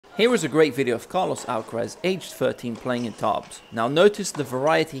Here is a great video of Carlos Alcaraz, aged 13, playing in Tarbes. Now notice the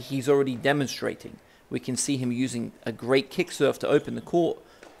variety he's already demonstrating. We can see him using a great kick serve to open the court,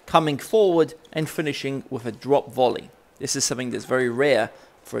 coming forward and finishing with a drop volley. This is something that's very rare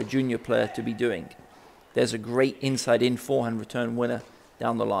for a junior player to be doing. There's a great inside-in forehand return winner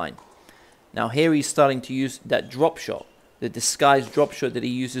down the line. Now here he's starting to use that drop shot, the disguised drop shot that he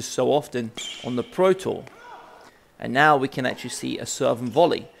uses so often on the Pro Tour. And now we can actually see a serve and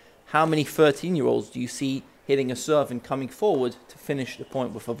volley. How many 13-year-olds do you see hitting a serve and coming forward to finish the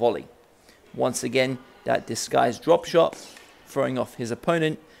point with a volley? Once again, that disguised drop shot, throwing off his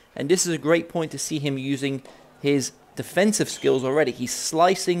opponent. And this is a great point to see him using his defensive skills already. He's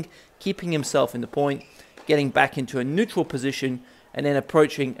slicing, keeping himself in the point, getting back into a neutral position, and then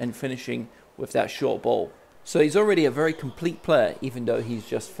approaching and finishing with that short ball. So he's already a very complete player, even though he's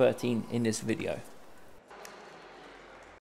just 13 in this video.